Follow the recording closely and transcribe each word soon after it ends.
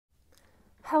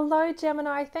Hello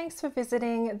Gemini, thanks for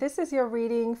visiting. This is your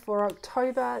reading for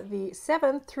October the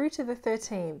 7th through to the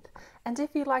 13th. And if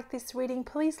you like this reading,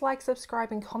 please like,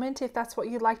 subscribe and comment if that's what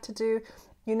you'd like to do.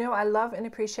 You know I love and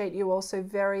appreciate you also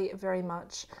very, very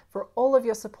much for all of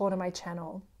your support on my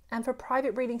channel. And for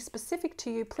private readings specific to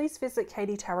you, please visit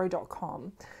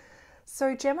katietarot.com.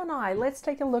 So Gemini, let's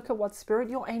take a look at what Spirit,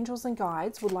 your angels and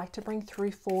guides would like to bring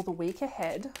through for the week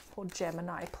ahead for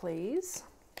Gemini, please.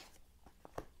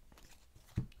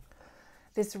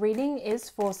 This reading is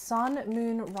for Sun,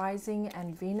 Moon, Rising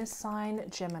and Venus sign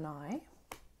Gemini.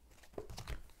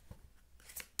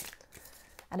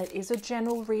 And it is a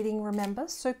general reading, remember,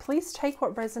 so please take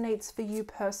what resonates for you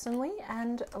personally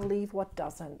and leave what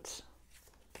doesn't.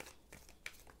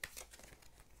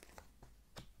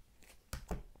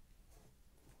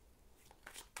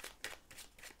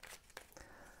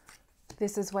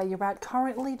 This is where you're at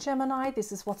currently, Gemini.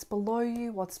 This is what's below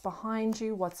you, what's behind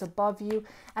you, what's above you,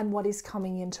 and what is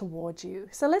coming in toward you.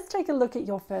 So let's take a look at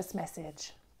your first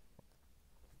message.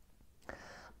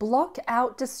 Block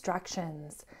out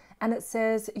distractions. And it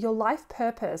says, your life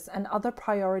purpose and other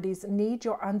priorities need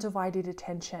your undivided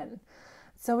attention.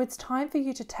 So it's time for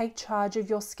you to take charge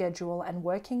of your schedule and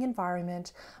working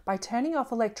environment by turning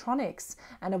off electronics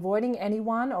and avoiding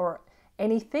anyone or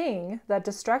anything that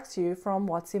distracts you from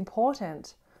what's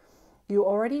important. You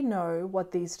already know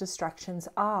what these distractions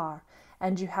are,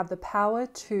 and you have the power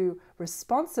to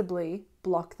responsibly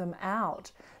block them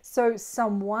out. So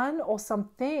someone or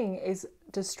something is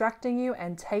distracting you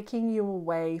and taking you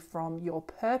away from your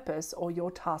purpose or your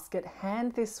task at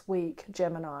hand this week,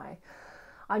 Gemini.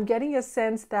 I'm getting a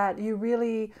sense that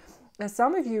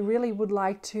some of you really would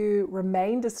like to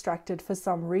remain distracted for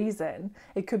some reason.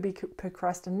 It could be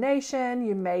procrastination.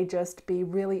 You may just be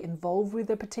really involved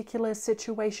with a particular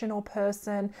situation or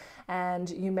person, and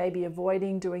you may be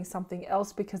avoiding doing something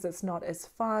else because it's not as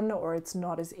fun or it's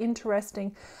not as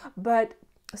interesting. But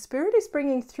Spirit is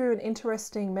bringing through an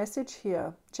interesting message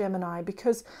here, Gemini,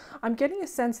 because I'm getting a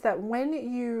sense that when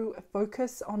you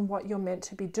focus on what you're meant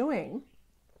to be doing,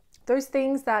 those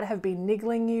things that have been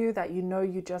niggling you, that you know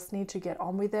you just need to get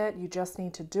on with it, you just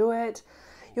need to do it,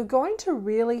 you're going to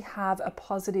really have a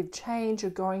positive change. You're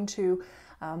going to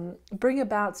bring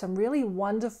about some really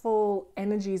wonderful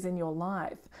energies in your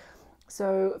life.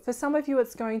 So for some of you,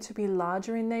 it's going to be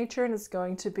larger in nature, and it's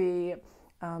going to be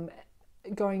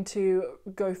going to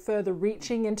go further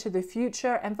reaching into the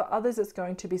future. And for others, it's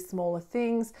going to be smaller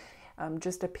things.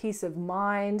 Just a peace of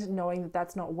mind, knowing that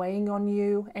that's not weighing on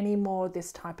you anymore,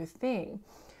 this type of thing.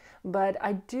 But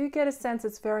I do get a sense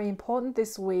it's very important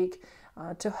this week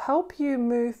to help you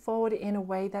move forward in a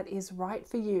way that is right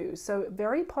for you. So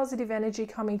very positive energy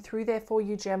coming through there for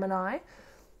you, Gemini.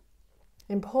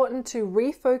 Important to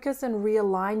refocus and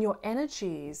realign your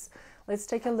energies. Let's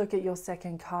take a look at your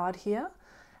second card here.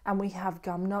 And we have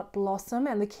gumnut blossom,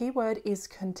 and the key word is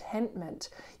contentment.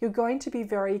 You're going to be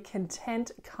very content,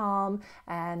 calm,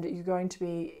 and you're going to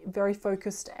be very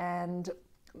focused and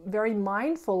very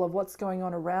mindful of what's going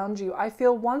on around you. I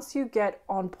feel once you get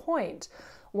on point,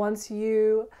 once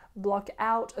you block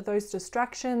out those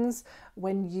distractions,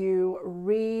 when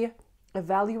you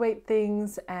evaluate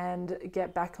things and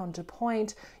get back onto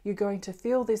point, you're going to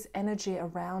feel this energy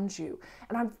around you.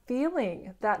 And I'm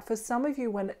feeling that for some of you,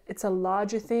 when it's a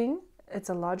larger thing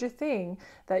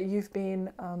that you've been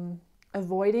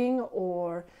avoiding,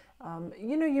 or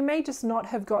you may just not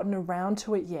have gotten around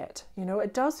to it yet.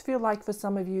 It does feel like for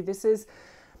some of you, this is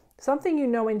something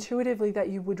intuitively that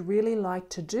you would really like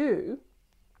to do,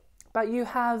 but you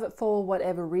have, for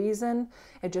whatever reason,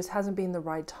 it just hasn't been the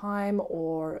right time,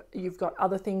 or you've got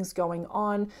other things going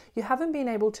on. You haven't been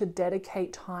able to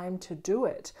dedicate time to do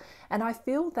it. And I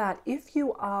feel that if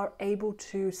you are able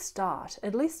to start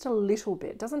at least a little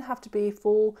bit, doesn't have to be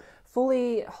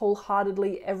fully,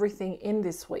 wholeheartedly everything in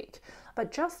this week, but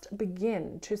just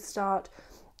begin to start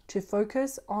to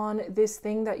focus on this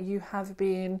thing that you have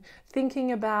been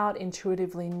thinking about,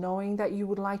 intuitively knowing that you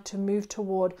would like to move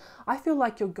toward. I feel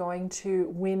like you're going to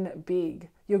win big.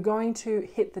 You're going to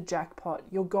hit the jackpot.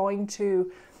 You're going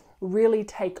to really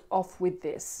take off with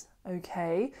this,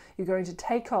 okay? You're going to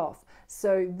take off.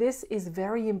 So this is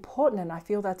very important, and I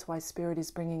feel that's why Spirit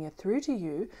is bringing it through to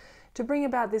you, to bring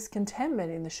about this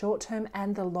contentment in the short term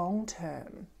and the long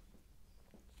term.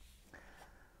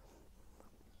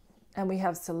 And we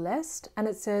have Celeste, and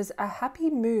it says, a happy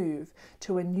move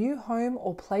to a new home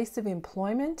or place of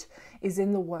employment is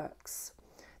in the works.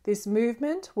 This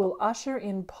movement will usher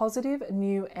in positive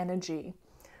new energy.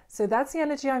 So that's the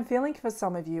energy I'm feeling for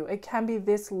some of you. It can be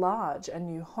this large: a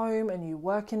new home, a new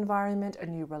work environment, a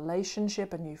new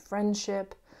relationship, a new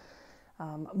friendship.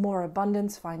 more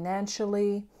abundance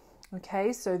financially.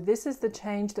 Okay, so this is the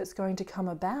change that's going to come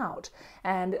about.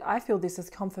 And I feel this is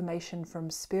confirmation from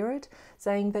Spirit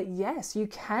saying that yes, you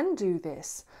can do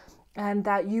this and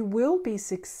that you will be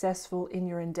successful in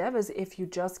your endeavors if you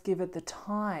just give it the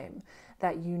time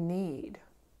that you need.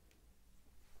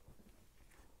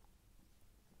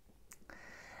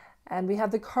 And we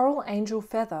have the coral angel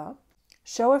feather.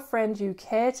 Show a friend you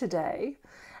care today.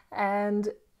 And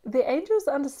the angels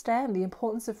understand the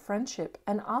importance of friendship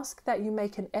and ask that you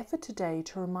make an effort today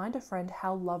to remind a friend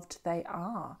how loved they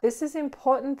are. This is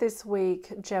important this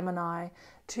week, Gemini,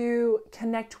 to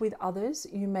connect with others.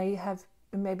 You may have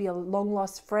maybe a long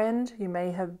lost friend. You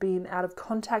may have been out of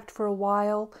contact for a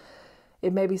while.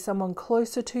 It may be someone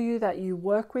closer to you that you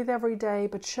work with every day,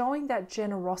 but showing that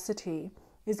generosity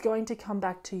is going to come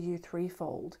back to you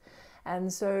threefold.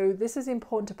 And so this is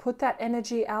important to put that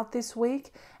energy out this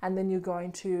week, and then you're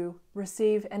going to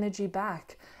receive energy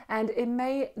back. And it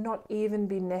may not even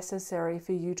be necessary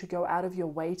for you to go out of your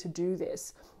way to do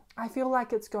this. I feel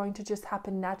like it's going to just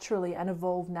happen naturally and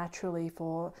evolve naturally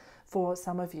for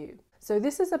some of you. So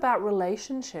this is about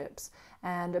relationships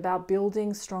and about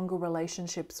building stronger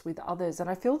relationships with others. And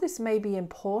I feel this may be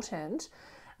important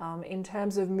in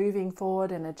terms of moving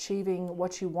forward and achieving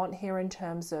what you want here in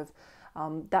terms of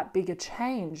that bigger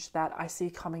change that I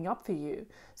see coming up for you.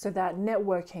 So that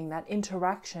networking, that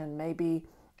interaction may be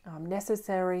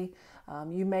necessary.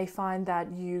 You may find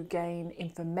that you gain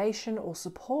information or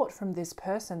support from this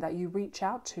person that you reach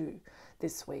out to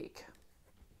this week.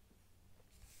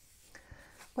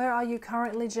 Where are you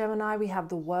currently, Gemini? We have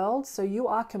the World. So you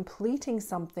are completing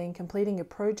something, completing a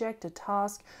project, a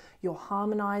task. You're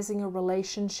harmonizing a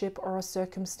relationship or a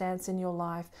circumstance in your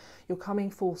life. You're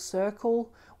coming full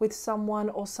circle with someone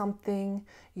or something.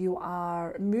 You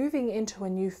are moving into a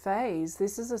new phase.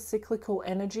 This is a cyclical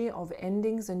energy of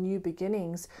endings and new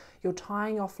beginnings. You're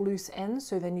tying off loose ends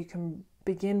so then you can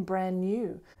begin brand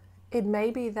new. It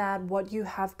may be that what you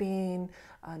have been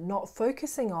not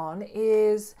focusing on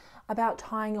is about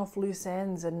tying off loose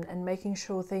ends and making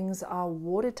sure things are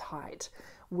watertight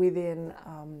within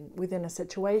a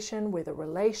situation, with a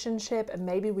relationship, and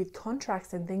maybe with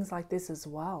contracts and things like this as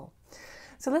well.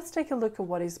 So let's take a look at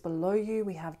what is below you.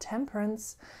 We have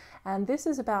Temperance, and this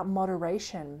is about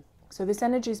moderation. So this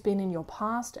energy has been in your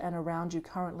past and around you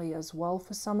currently as well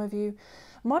for some of you.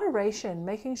 Moderation,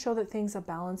 making sure that things are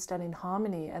balanced and in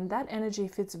harmony, and that energy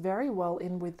fits very well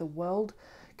in with the World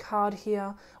card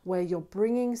here, where you're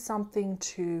bringing something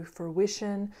to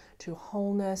fruition, to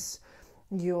wholeness.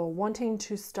 You're wanting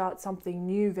to start something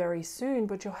new very soon,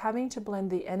 but you're having to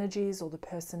blend the energies or the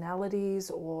personalities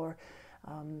or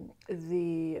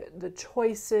the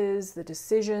choices, the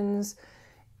decisions.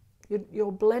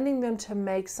 You're blending them to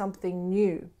make something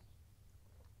new.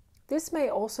 This may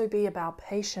also be about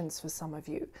patience for some of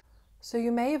you. So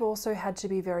you may have also had to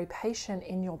be very patient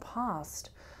in your past.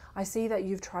 I see that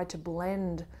you've tried to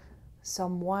blend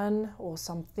someone or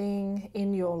something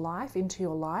in your life, into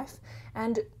your life,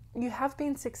 and you have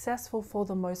been successful for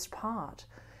the most part.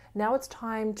 Now it's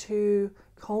time to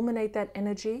culminate that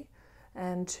energy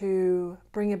and to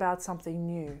bring about something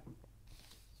new.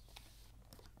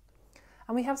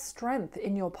 And we have Strength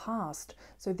in your past.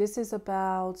 So this is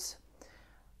about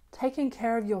taking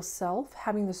care of yourself,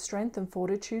 having the strength and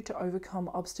fortitude to overcome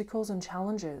obstacles and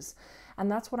challenges.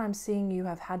 And that's what I'm seeing you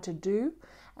have had to do.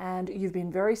 And you've been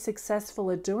very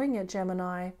successful at doing it,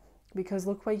 Gemini, because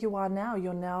look where you are now.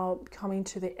 You're now coming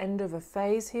to the end of a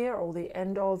phase here, or the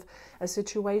end of a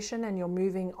situation, and you're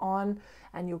moving on,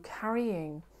 and you're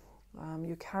carrying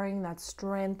that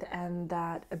strength and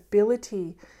that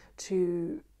ability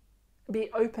to be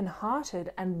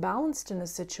open-hearted and balanced in a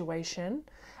situation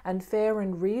and fair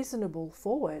and reasonable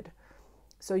forward.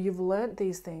 So you've learnt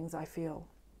these things, I feel.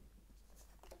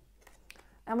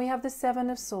 And we have the Seven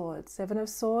of Swords. Seven of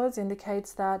Swords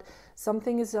indicates that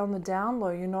something is on the down low.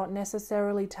 You're not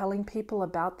necessarily telling people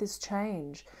about this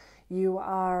change. You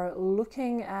are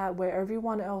looking at where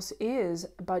everyone else is,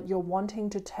 but you're wanting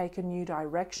to take a new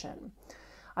direction.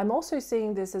 I'm also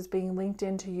seeing this as being linked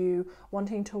into you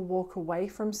wanting to walk away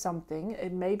from something.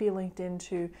 It may be linked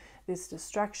into this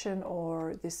distraction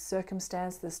or this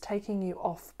circumstance that's taking you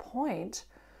off point.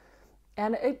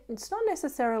 And it's not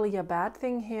necessarily a bad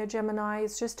thing here, Gemini.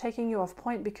 It's just taking you off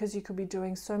point because you could be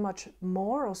doing so much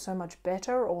more or so much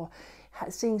better, or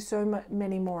seeing so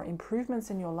many more improvements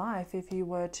in your life if you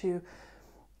were to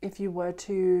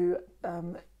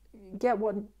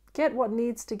get what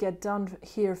needs to get done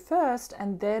here first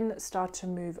and then start to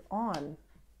move on. And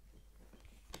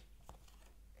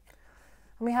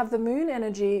we have the Moon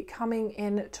energy coming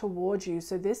in towards you.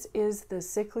 So this is the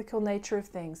cyclical nature of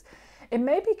things. It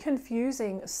may be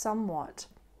confusing somewhat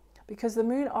because the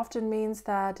moon often means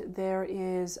that there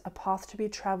is a path to be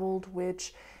traveled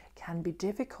which can be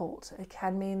difficult. It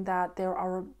can mean that there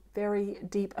are very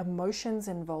deep emotions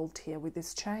involved here with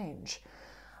this change.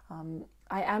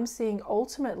 I am seeing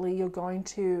ultimately you're going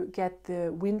to get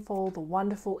the windfall, the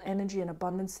wonderful energy and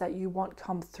abundance that you want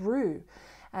come through.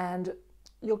 And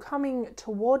you're coming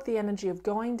toward the energy of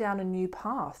going down a new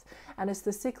path. And it's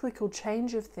the cyclical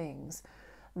change of things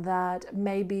that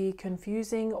may be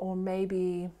confusing or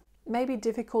maybe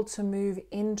difficult to move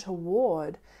in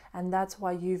toward. And that's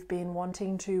why you've been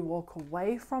wanting to walk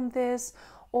away from this,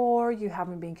 or you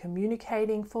haven't been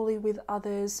communicating fully with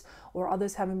others, or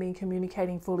others haven't been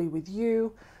communicating fully with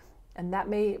you. And that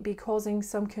may be causing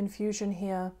some confusion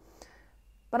here.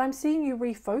 But I'm seeing you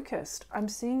refocused. I'm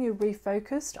seeing you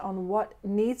refocused on what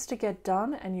needs to get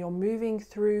done, and you're moving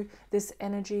through this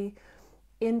energy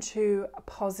into a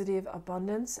positive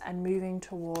abundance and moving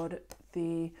toward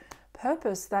the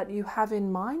purpose that you have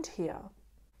in mind here.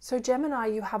 So Gemini,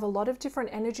 you have a lot of different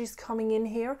energies coming in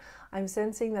here. I'm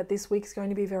sensing that this week's going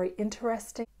to be very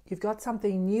interesting. You've got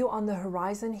something new on the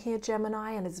horizon here,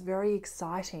 Gemini, and it's very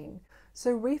exciting.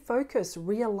 So refocus,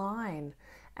 realign,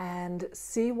 and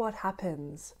see what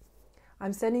happens.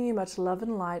 I'm sending you much love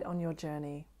and light on your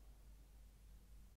journey.